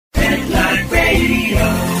Pet Life Radio.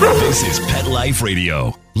 This is Pet Life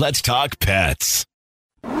Radio. Let's talk pets.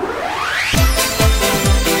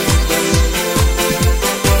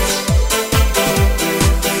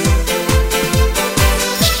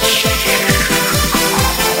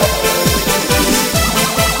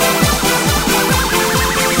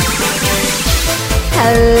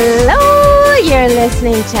 Hello, you're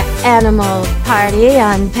listening to Animal Party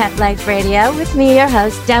on Pet Life Radio with me, your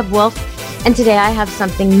host, Deb Wolf. And today I have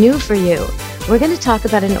something new for you. We're going to talk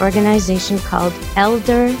about an organization called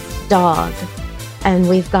Elder Dog. And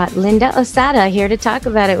we've got Linda Osada here to talk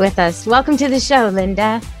about it with us. Welcome to the show,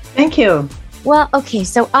 Linda. Thank you. Well, okay,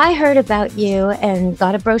 so I heard about you and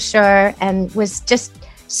got a brochure and was just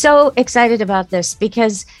so excited about this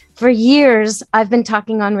because for years I've been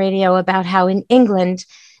talking on radio about how in England,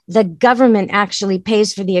 the government actually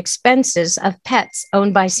pays for the expenses of pets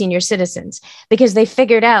owned by senior citizens because they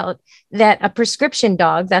figured out that a prescription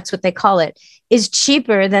dog, that's what they call it, is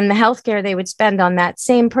cheaper than the healthcare they would spend on that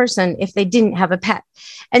same person if they didn't have a pet.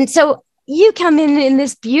 And so you come in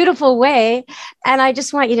this beautiful way, and I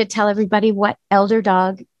just want you to tell everybody what Elder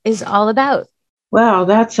Dog is all about. Wow,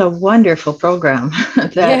 that's a wonderful program.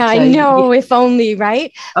 I know, if only,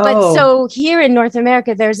 right? Oh. But so here in North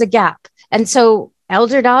America, there's a gap. And so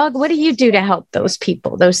Elder Dog, what do you do to help those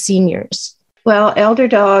people, those seniors? Well, Elder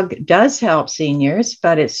Dog does help seniors,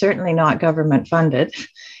 but it's certainly not government funded.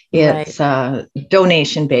 It's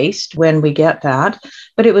donation based when we get that.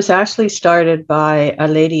 But it was actually started by a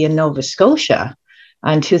lady in Nova Scotia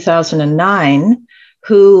in 2009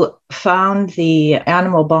 who found the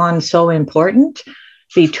animal bond so important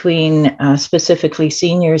between specifically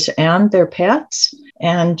seniors and their pets,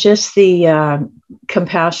 and just the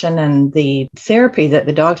compassion and the therapy that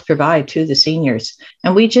the dogs provide to the seniors.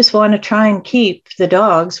 And we just want to try and keep the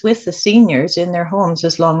dogs with the seniors in their homes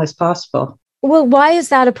as long as possible. Well, why is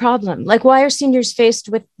that a problem? Like, why are seniors faced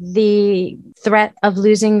with the threat of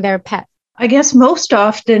losing their pet? I guess most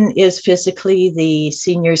often is physically the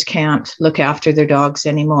seniors can't look after their dogs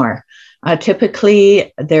anymore.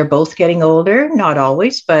 Typically, they're both getting older, not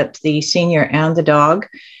always, but the senior and the dog.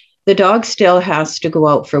 The dog still has to go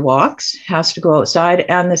out for walks, has to go outside,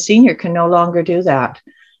 and the senior can no longer do that.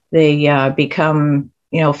 They become,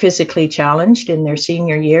 physically challenged in their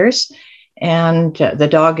senior years, and the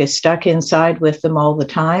dog is stuck inside with them all the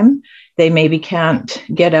time. They maybe can't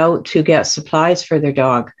get out to get supplies for their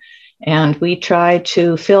dog. And we try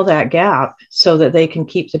to fill that gap so that they can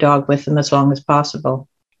keep the dog with them as long as possible.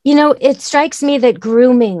 It strikes me that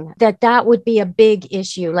grooming, that would be a big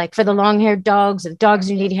issue, like for the long-haired dogs, the dogs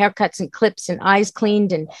who need haircuts and clips and eyes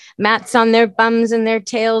cleaned and mats on their bums and their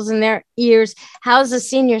tails and their ears. How's a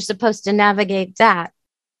senior supposed to navigate that?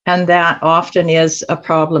 And that often is a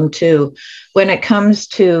problem too. When it comes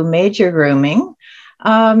to major grooming,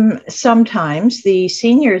 sometimes the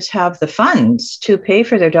seniors have the funds to pay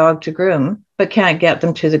for their dog to groom, but can't get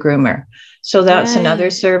them to the groomer. So that's another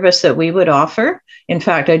service that we would offer. In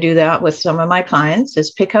fact, I do that with some of my clients, is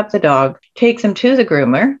pick up the dog, take them to the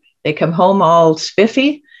groomer. They come home all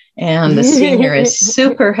spiffy, and the senior is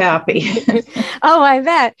super happy. Oh, I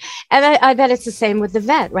bet. And I bet it's the same with the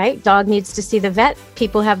vet, right? Dog needs to see the vet.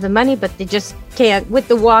 People have the money, but they just can't with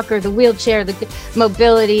the walker, the wheelchair, the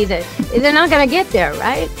mobility, they're not going to get there,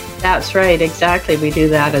 right? That's right. Exactly. We do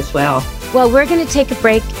that as well. Well, we're going to take a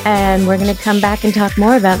break and we're going to come back and talk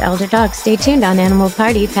more about Elder Dog. Stay tuned on Animal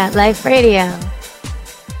Party, Pet Life Radio.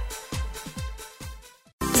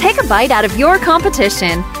 Take a bite out of your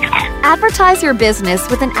competition. Advertise your business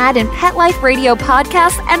with an ad in Pet Life Radio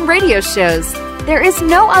podcasts and radio shows. There is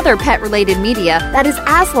no other pet-related media that is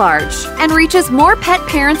as large and reaches more pet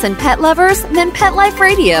parents and pet lovers than Pet Life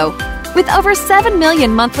Radio. With over 7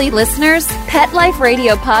 million monthly listeners, Pet Life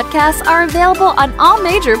Radio podcasts are available on all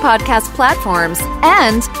major podcast platforms,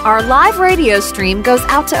 and our live radio stream goes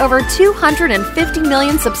out to over 250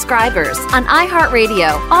 million subscribers on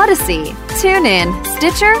iHeartRadio, Odyssey, TuneIn,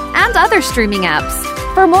 Stitcher, and other streaming apps.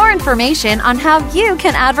 For more information on how you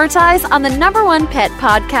can advertise on the #1 pet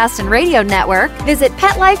podcast and radio network, visit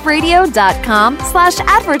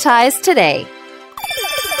PetLifeRadio.com/advertise today.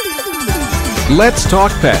 Let's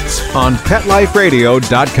Talk Pets on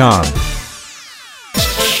PetLifeRadio.com.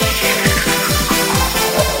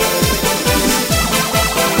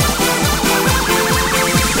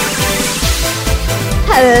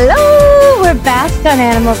 Hello, we're back on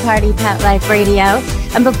Animal Party Pet Life Radio.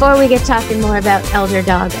 And before we get talking more about Elder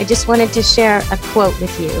Dog, I just wanted to share a quote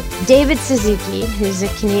with you. David Suzuki, who's a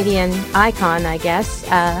Canadian icon, I guess,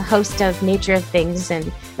 host of Nature of Things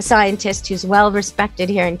and a scientist who's well respected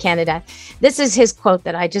here in Canada. This is his quote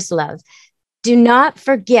that I just love. "Do not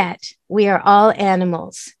forget we are all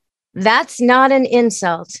animals. That's not an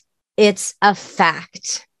insult. It's a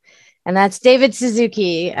fact. And that's David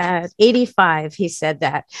Suzuki, 85. He said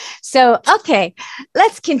that. So, okay,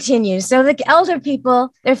 let's continue. So the elder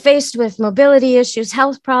people, they're faced with mobility issues,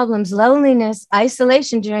 health problems, loneliness,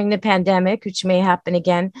 isolation during the pandemic, which may happen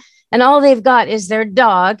again. And all they've got is their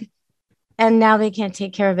dog. And now they can't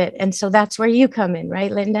take care of it. And so that's where you come in,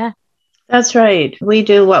 right, Linda? That's right. We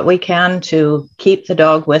do what we can to keep the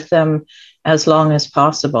dog with them as long as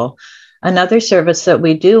possible. Another service that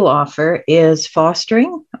we do offer is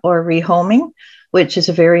fostering or rehoming, which is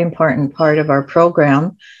a very important part of our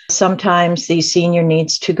program. Sometimes the senior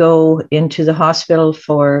needs to go into the hospital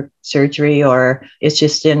for surgery or is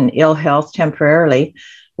just in ill health temporarily.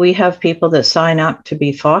 We have people that sign up to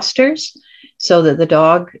be fosters so that the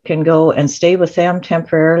dog can go and stay with them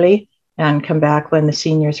temporarily and come back when the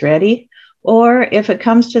senior's ready. Or if it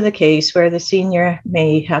comes to the case where the senior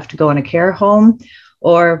may have to go in a care home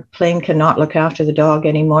or plain cannot look after the dog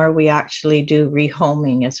anymore, we actually do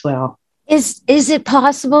rehoming as well. Is it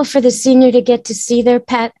possible for the senior to get to see their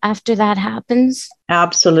pet after that happens?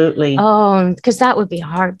 Absolutely. Oh, because that would be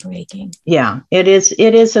heartbreaking. Yeah, it is.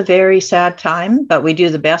 It is a very sad time, but we do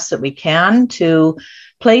the best that we can to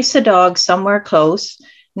place a dog somewhere close.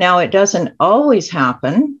 Now, it doesn't always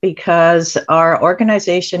happen because our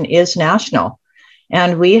organization is national,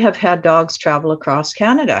 and we have had dogs travel across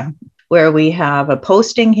Canada, where we have a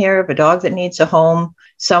posting here of a dog that needs a home.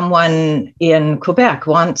 Someone in Quebec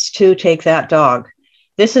wants to take that dog.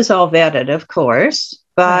 This is all vetted, of course,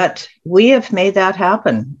 but we have made that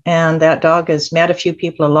happen. And that dog has met a few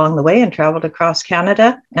people along the way and traveled across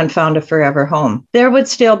Canada and found a forever home. There would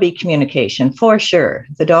still be communication, for sure.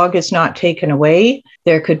 The dog is not taken away.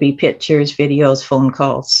 There could be pictures, videos, phone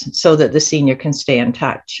calls, so that the senior can stay in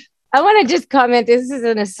touch. I want to just comment, this is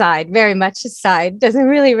an aside, very much aside, doesn't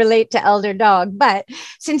really relate to elder dog, but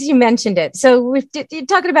since you mentioned it, so you're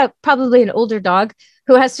talking about probably an older dog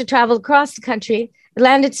who has to travel across the country,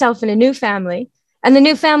 land itself in a new family, and the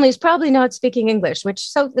new family is probably not speaking English,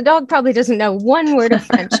 so the dog probably doesn't know one word of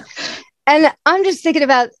French. And I'm just thinking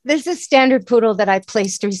about, this is a standard poodle that I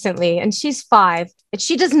placed recently, and she's 5, but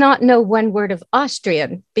she does not know one word of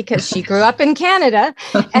Austrian because she grew up in Canada.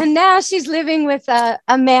 And now she's living with a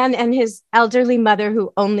man and his elderly mother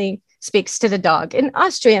who only speaks to the dog in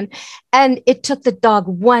Austrian. And it took the dog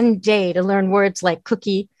 1 day to learn words like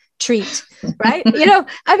cookie, treat, right?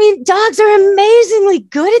 Dogs are amazingly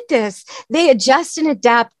good at this. They adjust and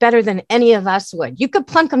adapt better than any of us would. You could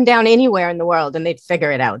plunk them down anywhere in the world and they'd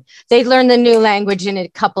figure it out. They'd learn the new language in a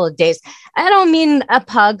couple of days. I don't mean a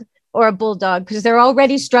pug or a bulldog because they're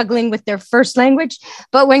already struggling with their first language.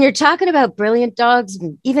 But when you're talking about brilliant dogs,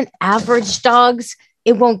 even average dogs,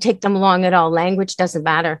 it won't take them long at all. Language doesn't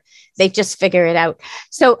matter. They just figure it out.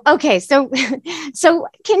 So, okay. So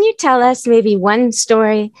can you tell us maybe one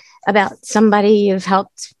story about somebody you've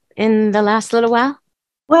helped in the last little while?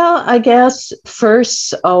 Well, I guess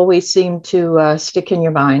firsts always seem to stick in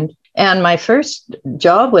your mind. And my first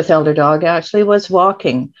job with Elder Dog actually was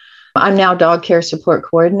walking. I'm now dog care support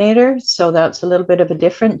coordinator, so that's a little bit of a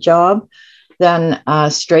different job than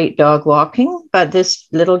straight dog walking. But this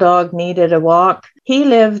little dog needed a walk. He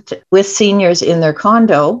lived with seniors in their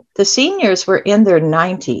condo. The seniors were in their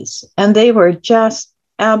 90s, and they were just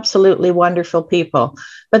absolutely wonderful people.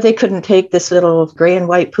 But they couldn't take this little gray and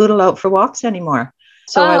white poodle out for walks anymore.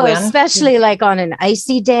 So I went, especially like on an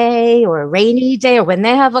icy day or a rainy day or when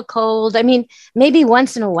they have a cold. I mean, maybe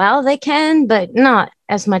once in a while they can, but not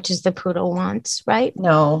as much as the poodle wants, right?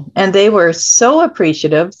 No. And they were so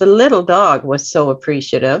appreciative. The little dog was so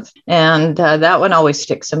appreciative. And that one always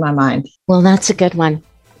sticks in my mind. Well, that's a good one.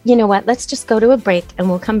 You know what? Let's just go to a break and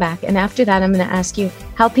we'll come back. And after that, I'm going to ask you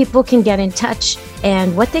how people can get in touch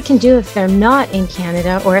and what they can do if they're not in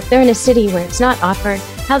Canada or if they're in a city where it's not offered,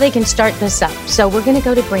 how they can start this up. So we're going to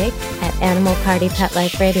go to break at Animal Party Pet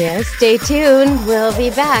Life Radio. Stay tuned. We'll be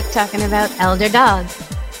back talking about elder dogs.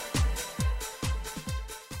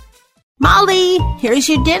 Molly, here's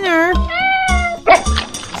your dinner.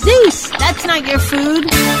 Zeus, that's not your food.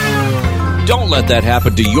 Don't let that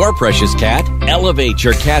happen to your precious cat. Elevate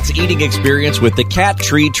your cat's eating experience with the Cat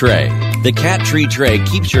Tree Tray. The Cat Tree Tray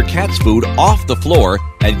keeps your cat's food off the floor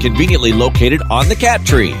and conveniently located on the cat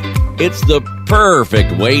tree. It's the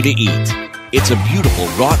perfect way to eat. It's a beautiful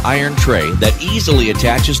wrought iron tray that easily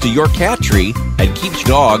attaches to your cat tree and keeps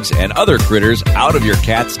dogs and other critters out of your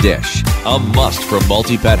cat's dish. A must for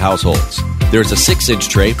multi-pet households. There's a 6-inch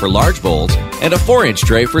tray for large bowls and a 4-inch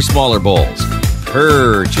tray for smaller bowls.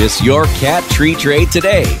 Purchase your Cat Tree Tray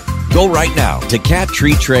today. Go right now to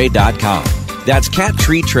cattreetray.com. That's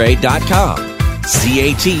cattreetray.com.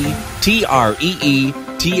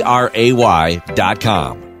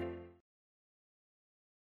 TRAY.com.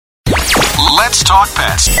 Let's talk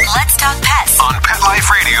pets Let's talk pets on Pet Life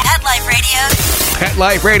Radio. Pet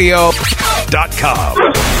Life Radio. PetLifeRadio.com.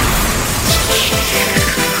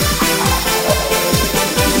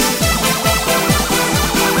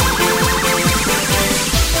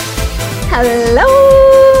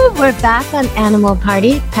 Hello! We're back on Animal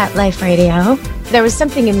Party, Pet Life Radio. There was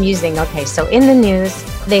something amusing. Okay, so in the news,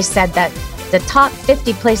 they said that the top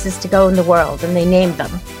 50 places to go in the world, and they named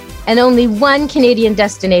them. And only one Canadian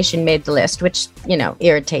destination made the list, which,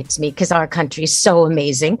 irritates me because our country is so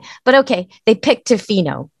amazing. But okay, they picked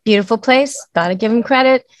Tofino. Beautiful place. Got to give them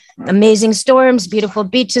credit. Amazing storms, beautiful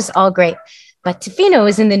beaches, all great. But Tofino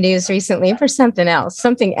is in the news recently for something else,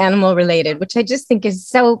 something animal related, which I just think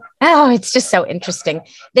is it's just so interesting.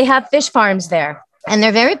 They have fish farms there. And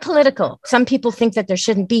they're very political. Some people think that there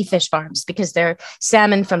shouldn't be fish farms because they're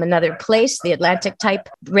salmon from another place, the Atlantic type,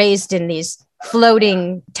 raised in these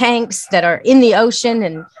floating tanks that are in the ocean.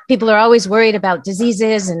 And people are always worried about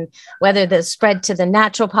diseases and whether they'll spread to the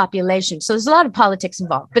natural population. So there's a lot of politics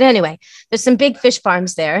involved. But anyway, there's some big fish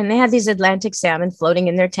farms there, and they have these Atlantic salmon floating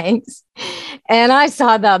in their tanks. And I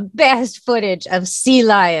saw the best footage of sea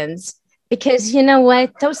lions. Because you know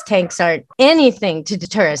what? Those tanks aren't anything to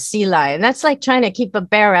deter a sea lion. That's like trying to keep a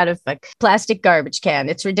bear out of a plastic garbage can.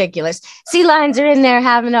 It's ridiculous. Sea lions are in there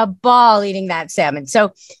having a ball eating that salmon.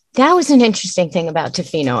 So that was an interesting thing about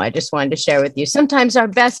Tofino I just wanted to share with you. Sometimes our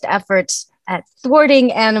best efforts at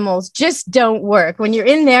thwarting animals just don't work. When you're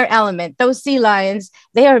in their element, those sea lions,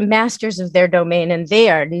 they are masters of their domain, and they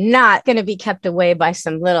are not going to be kept away by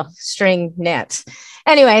some little string nets.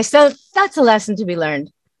 Anyway, so that's a lesson to be learned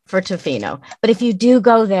for Tofino. But if you do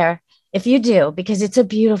go there, because it's a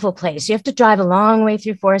beautiful place, you have to drive a long way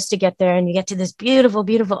through forest to get there, and you get to this beautiful,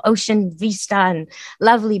 beautiful ocean vista and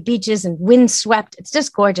lovely beaches and windswept. It's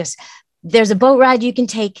just gorgeous. There's a boat ride you can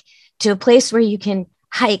take to a place where you can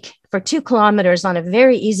hike for 2 kilometers on a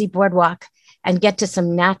very easy boardwalk and get to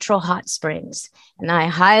some natural hot springs. And I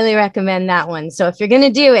highly recommend that one. So if you're going to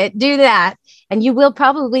do it, do that. And you will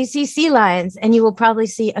probably see sea lions, and you will probably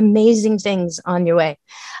see amazing things on your way.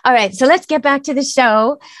 All right, so let's get back to the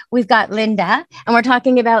show. We've got Linda, and we're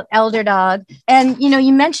talking about Elder Dog. And,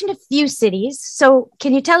 you mentioned a few cities. So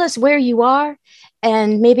can you tell us where you are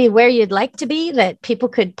and maybe where you'd like to be, that people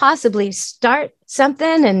could possibly start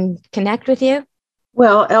something and connect with you?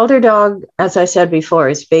 Well, Elder Dog, as I said before,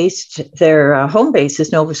 is their home base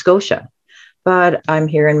is Nova Scotia, but I'm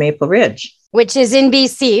here in Maple Ridge, which is in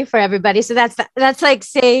BC for everybody. So that's like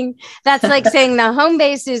saying the home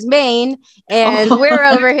base is Maine, and we're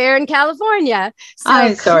over here in California.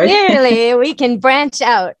 So clearly we can branch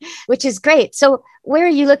out, which is great. So where are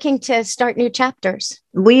you looking to start new chapters?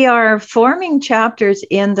 We are forming chapters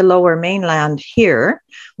in the Lower Mainland here.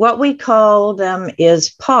 What we call them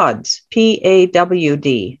is pods,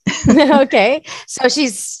 PAWD. Okay. So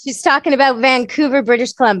she's talking about Vancouver,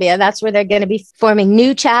 British Columbia. That's where they're going to be forming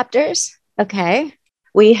new chapters. Okay.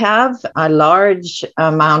 We have a large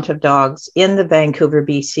amount of dogs in the Vancouver,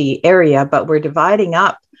 BC area, but we're dividing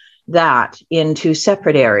up that into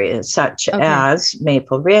separate areas, such as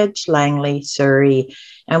Maple Ridge, Langley, Surrey,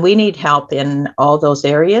 and we need help in all those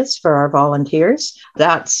areas for our volunteers.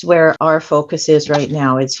 That's where our focus is right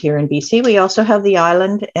now, is here in BC. We also have the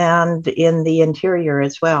island and in the interior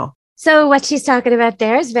as well. So what she's talking about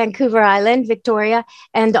there is Vancouver Island, Victoria,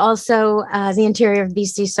 and also the interior of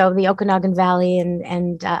BC, so the Okanagan Valley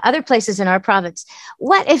and other places in our province.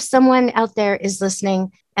 What if someone out there is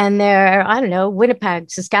listening and they're, I don't know, Winnipeg,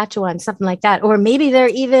 Saskatchewan, something like that, or maybe they're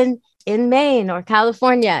even in Maine or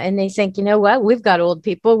California, and they think, you know what, we've got old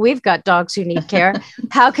people, we've got dogs who need care.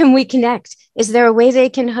 How can we connect? Is there a way they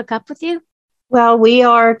can hook up with you? Well, we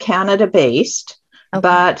are Canada-based. Okay.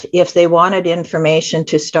 But if they wanted information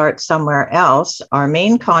to start somewhere else, our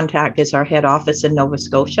main contact is our head office in Nova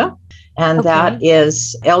Scotia, and that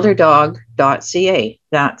is elderdog.ca.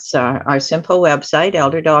 That's our simple website,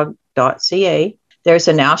 elderdog.ca. There's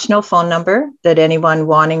a national phone number that anyone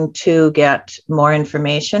wanting to get more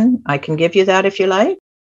information, I can give you that if you like.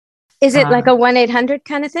 Is it like a 1-800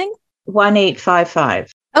 kind of thing?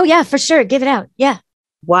 1-855. Oh, yeah, for sure. Give it out. Yeah.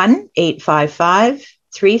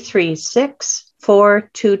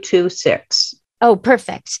 1-855-336-4226. Oh,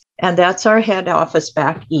 perfect. And that's our head office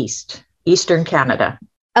back east, Eastern Canada.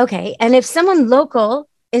 Okay. And if someone local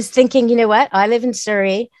is thinking, you know what, I live in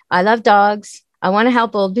Surrey, I love dogs, I want to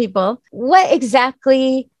help old people, what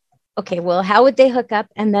exactly, how would they hook up?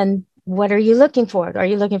 And then what are you looking for? Are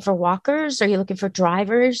you looking for walkers? Are you looking for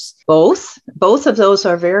drivers? Both of those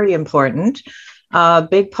are very important. A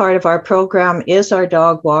big part of our program is our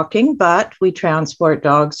dog walking, but we transport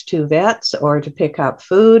dogs to vets or to pick up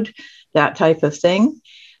food, that type of thing.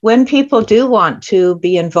 When people do want to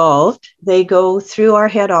be involved, they go through our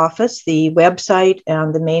head office, the website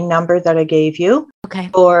and the main number that I gave you,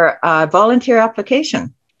 for a volunteer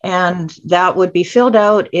application. And that would be filled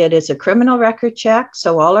out. It is a criminal record check.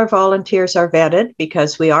 So all our volunteers are vetted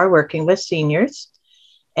because we are working with seniors.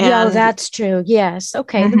 And that's true. Yes.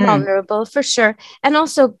 Okay. The vulnerable for sure. And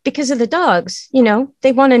also because of the dogs,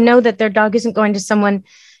 they want to know that their dog isn't going to someone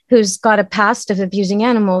who's got a past of abusing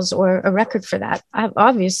animals or a record for that,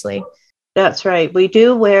 obviously. That's right. We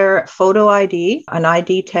do wear photo ID, an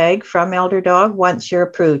ID tag from Elder Dog. Once you're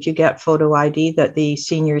approved, you get photo ID that the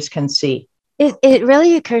seniors can see. It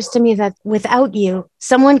really occurs to me that without you,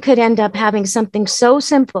 someone could end up having something so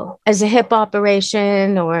simple as a hip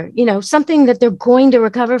operation or, something that they're going to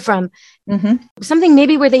recover from. Something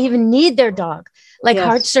maybe where they even need their dog, like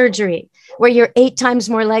heart surgery, where you're 8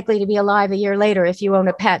 times more likely to be alive a year later if you own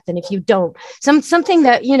a pet than if you don't. Something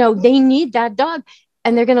that, they need that dog.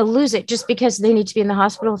 And they're going to lose it just because they need to be in the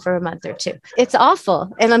hospital for a month or 2. It's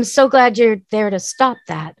awful. And I'm so glad you're there to stop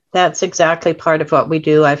that. That's exactly part of what we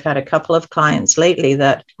do. I've had a couple of clients lately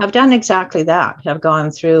that have done exactly that, have gone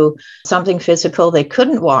through something physical. They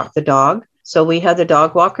couldn't walk the dog. So we had the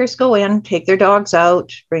dog walkers go in, take their dogs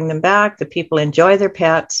out, bring them back. The people enjoy their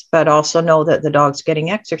pets, but also know that the dog's getting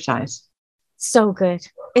exercise. So good.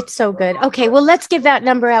 It's so good. Okay, well, let's give that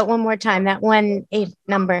number out one more time, that 1-8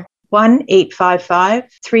 number.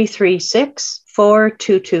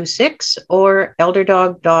 1-855-336-4226 or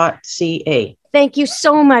elderdog.ca. Thank you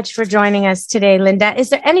so much for joining us today, Linda.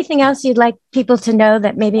 Is there anything else you'd like people to know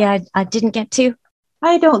that maybe I didn't get to?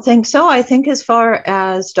 I don't think so. I think as far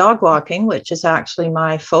as dog walking, which is actually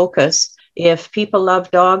my focus, if people love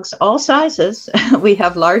dogs, all sizes, we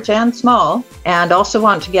have large and small, and also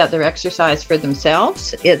want to get their exercise for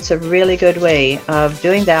themselves, it's a really good way of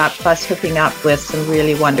doing that, plus hooking up with some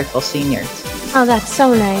really wonderful seniors. Oh, that's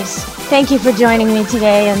so nice. Thank you for joining me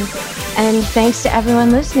today, and thanks to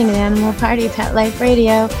everyone listening to Animal Party Pet Life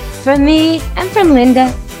Radio. From me and from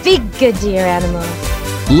Linda, be good to your animals.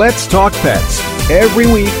 Let's Talk Pets, every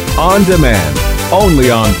week on demand,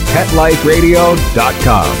 only on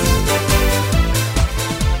PetLifeRadio.com.